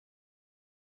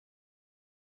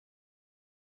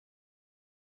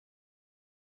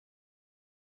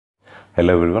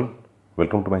Hello everyone,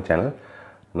 welcome to my channel.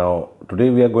 Now today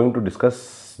we are going to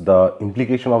discuss the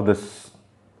implication of this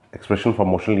expression for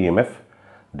motional EMF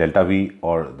delta V,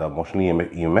 or the motional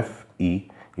EMF E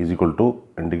is equal to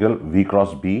integral V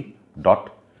cross B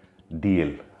dot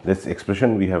dl. This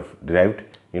expression we have derived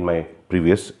in my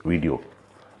previous video.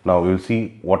 Now we will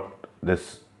see what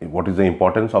is the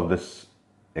importance of this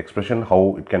expression,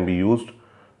 how it can be used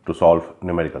to solve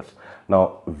numericals.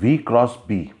 Now V cross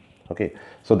B. Okay,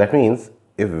 so that means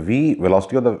if V,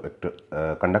 velocity of the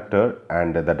vector, conductor,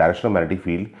 and the direction of magnetic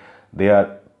field, they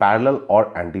are parallel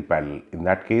or anti-parallel. In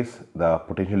that case, the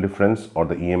potential difference or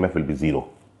the EMF will be zero.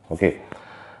 Okay,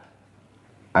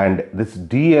 and this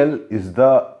dl is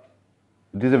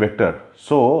it is a vector.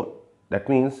 So that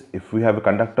means if we have a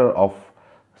conductor of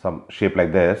some shape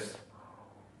like this,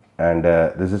 and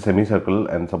this is semicircle,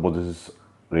 and suppose this is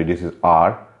radius is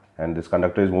r, and this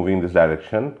conductor is moving in this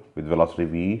direction with velocity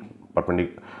v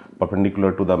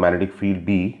perpendicular to the magnetic field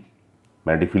B.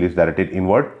 Magnetic field is directed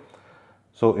inward.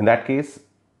 So in that case,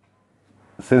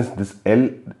 since this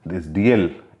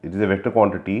dl, it is a vector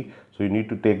quantity, so you need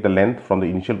to take the length from the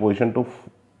initial position to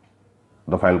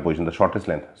the final position, the shortest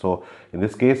length. So in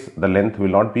this case, the length will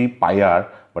not be pi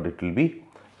r, but it will be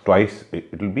twice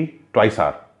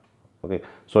r. Okay,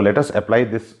 so let us apply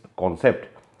this concept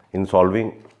in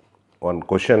solving one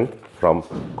question from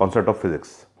concept of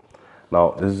physics.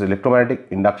 Now this is electromagnetic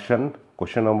induction,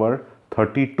 question number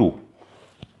 32.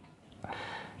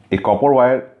 A copper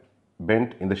wire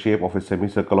bent in the shape of a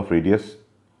semicircle of radius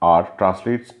r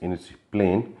translates in its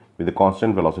plane with a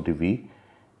constant velocity v.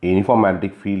 A uniform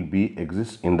magnetic field B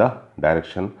exists in the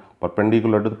direction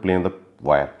perpendicular to the plane of the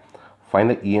wire. Find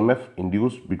the EMF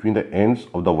induced between the ends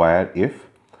of the wire if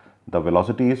the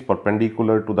velocity is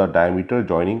perpendicular to the diameter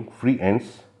joining free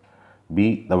ends,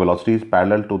 B, the velocity is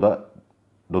parallel to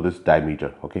this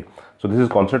diameter. Okay, so this is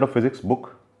concept of physics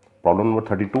book, problem number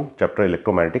 32, chapter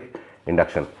electromagnetic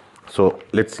induction. So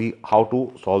let's see how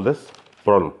to solve this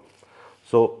problem.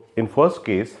 So in first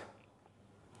case,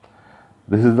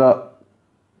 this is the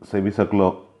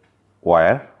semicircular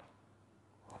wire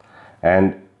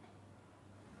and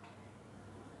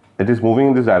it is moving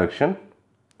in this direction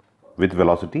with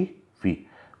velocity v.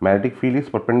 Magnetic field is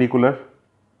perpendicular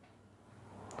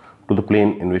to the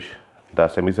plane in which the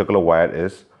semicircular wire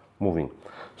is moving.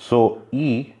 So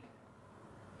E,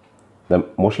 the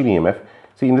motional EMF,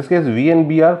 see in this case V and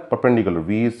B are perpendicular.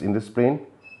 V is in this plane,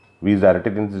 V is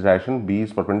directed in this direction, B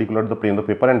is perpendicular to the plane of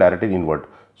the paper and directed inward.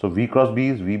 So V cross B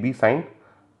is VB sine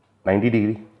 90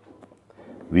 degree.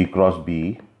 V cross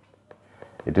B,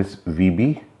 it is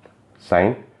VB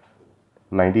sine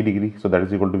 90 degree. So that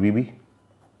is equal to VB.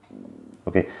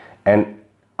 Okay, and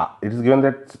it is given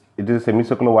that it is a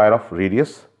semicircular wire of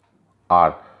radius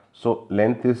r. So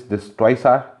length is this twice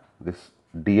r, this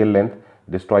dl length,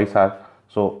 this twice r.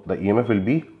 So the EMF will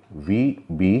be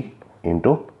VB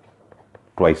into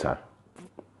twice r.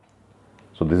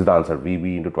 So this is the answer,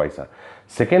 VB into twice r.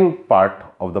 Second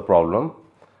part of the problem.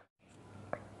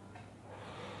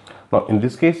 Now in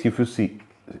this case, if you see,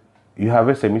 you have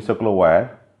a semicircular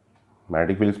wire,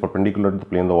 magnetic field is perpendicular to the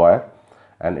plane of the wire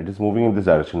and it is moving in this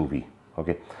direction V.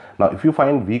 Okay, now if you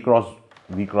find V cross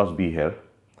B here,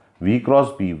 V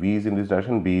cross B, V is in this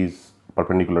direction, B is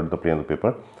perpendicular to the plane of the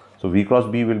paper. So V cross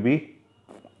B will be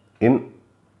in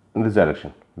this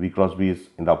direction. V cross B is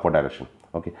in the upward direction.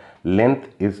 Okay, length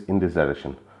is in this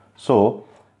direction. So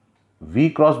V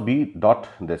cross B dot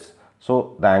this.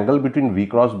 So the angle between V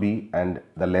cross B and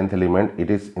the length element, it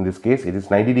is in this case it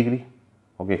is 90 degree.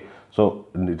 Okay, so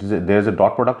there is a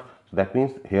dot product. So that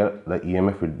means here the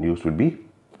EMF induced will be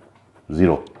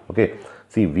 0. Okay,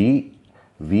 see V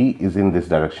is in this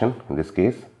direction. In this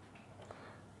case,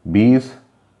 B is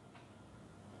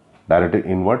directed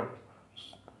inward.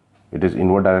 It is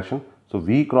inward direction. So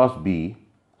V cross B.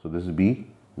 So this is B.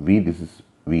 V. This is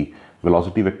V.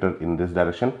 Velocity vector in this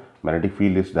direction. Magnetic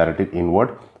field is directed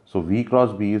inward. So V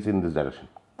cross B is in this direction.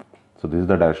 So this is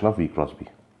the direction of V cross B.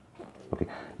 Okay.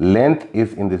 Length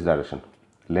is in this direction.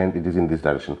 Length, it is in this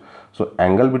direction. So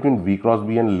angle between V cross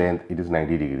B and length, it is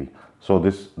 90 degree. So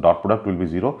this dot product will be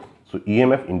 0. So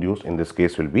EMF induced in this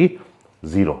case will be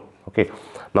 0. Okay.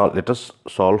 Now let us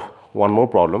solve one more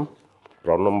problem.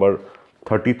 Problem number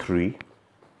 33.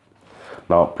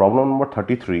 Now problem number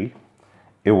 33.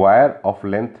 A wire of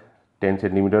length 10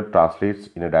 centimeter translates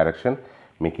in a direction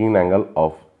making an angle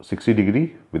of 60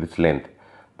 degree with its length.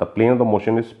 The plane of the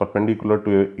motion is perpendicular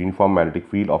to a uniform magnetic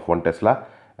field of 1 Tesla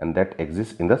and that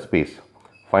exists in the space.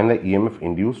 Find the EMF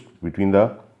induced between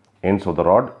the ends of the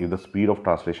rod if the speed of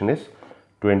translation is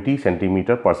 20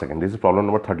 centimeter per second. This is problem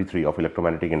number 33 of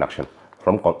electromagnetic induction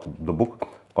from the book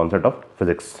Concept of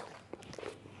Physics.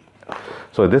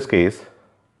 So in this case,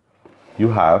 you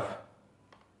have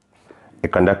a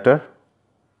conductor,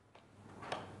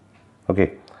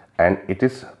 okay, and it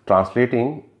is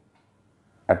translating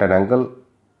at an angle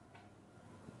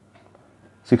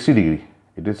 60 degree.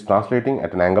 It is translating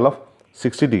at an angle of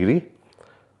 60 degree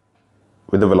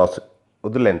with the velocity,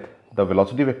 with the length. The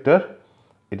velocity vector,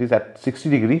 it is at 60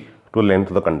 degree to length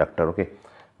of the conductor. Okay,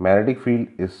 magnetic field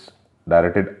is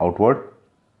directed outward.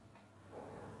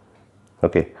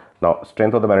 Okay, now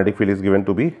strength of the magnetic field is given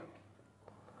to be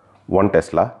 1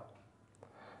 Tesla.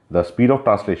 The speed of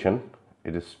translation,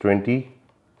 it is 20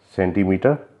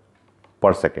 centimeter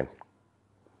per second.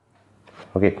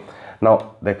 Okay,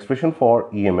 now the expression for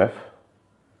EMF,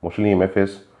 motional EMF,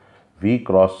 is V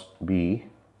cross B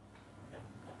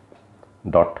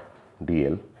dot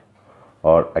dl,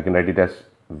 or I can write it as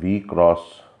V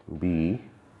cross B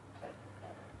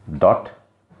dot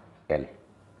L.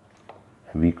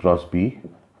 V cross B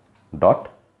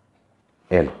dot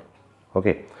L.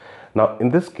 Okay, now in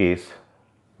this case,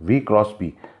 V cross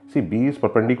B, see, B is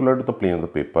perpendicular to the plane of the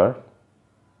paper,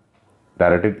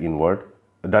 directed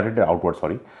outward,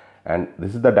 sorry, and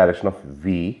this is the direction of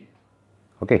V.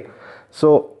 Okay,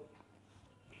 so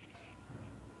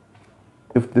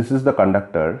if this is the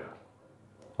conductor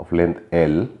of length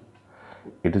L,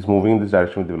 it is moving in this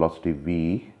direction with the velocity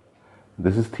V.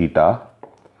 This is theta,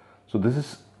 so this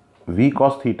is V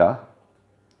cos theta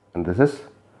and this is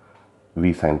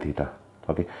V sin theta.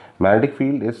 Okay, magnetic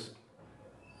field is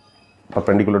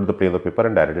perpendicular to the plane of the paper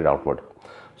and directed outward.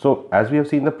 So as we have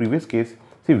seen in the previous case,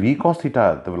 see, V cos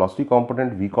theta, the velocity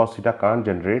component V cos theta can't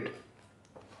generate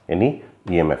any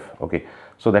EMF. Okay,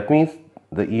 so that means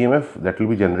the EMF that will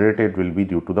be generated will be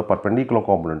due to the perpendicular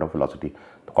component of velocity,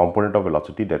 the component of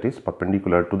velocity that is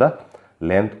perpendicular to the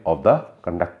length of the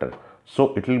conductor.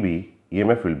 So it will be,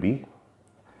 EMF will be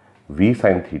V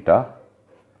sin theta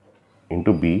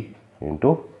into B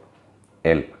into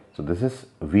L. So this is,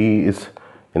 V is,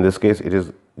 in this case it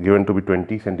is given to be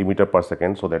 20 centimeter per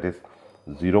second, so that is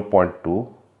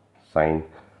 0.2 sin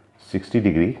 60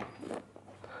 degree.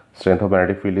 Strength of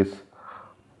magnetic field is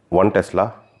 1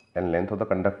 Tesla, and length of the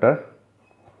conductor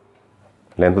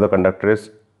is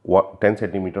 10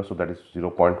 centimeters, so that is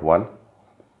 0.1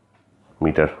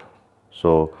 meter.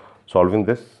 So solving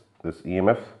this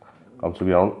EMF comes to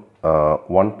be around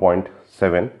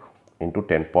 1.7 into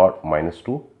 10 power minus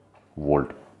 2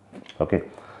 volt. Okay,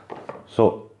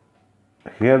 so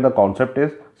here the concept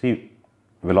is, see,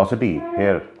 velocity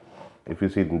here, if you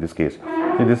see in this case,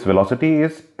 see, this velocity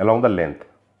is along the length.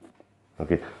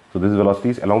 Okay, so this velocity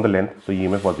is along the length, so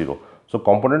EMF was 0. So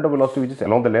component of velocity which is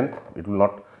along the length, it will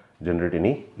not generate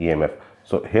any EMF.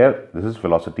 So here this is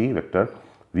velocity vector,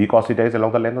 V cos theta is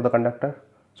along the length of the conductor,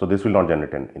 so this will not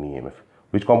generate any EMF.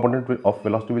 Which component of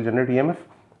velocity will generate EMF?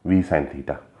 V sin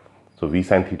theta. So V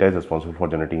sin theta is responsible for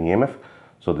generating EMF.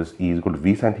 So this E is equal to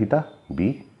V sin theta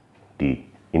B T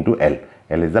into L.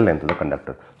 L is the length of the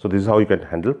conductor. So this is how you can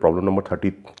handle problem number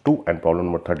 32 and problem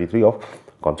number 33 of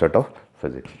concept of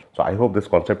physics. So I hope this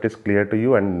concept is clear to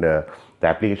you, and the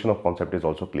application of concept is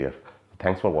also clear.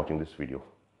 Thanks for watching this video.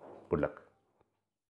 Good luck.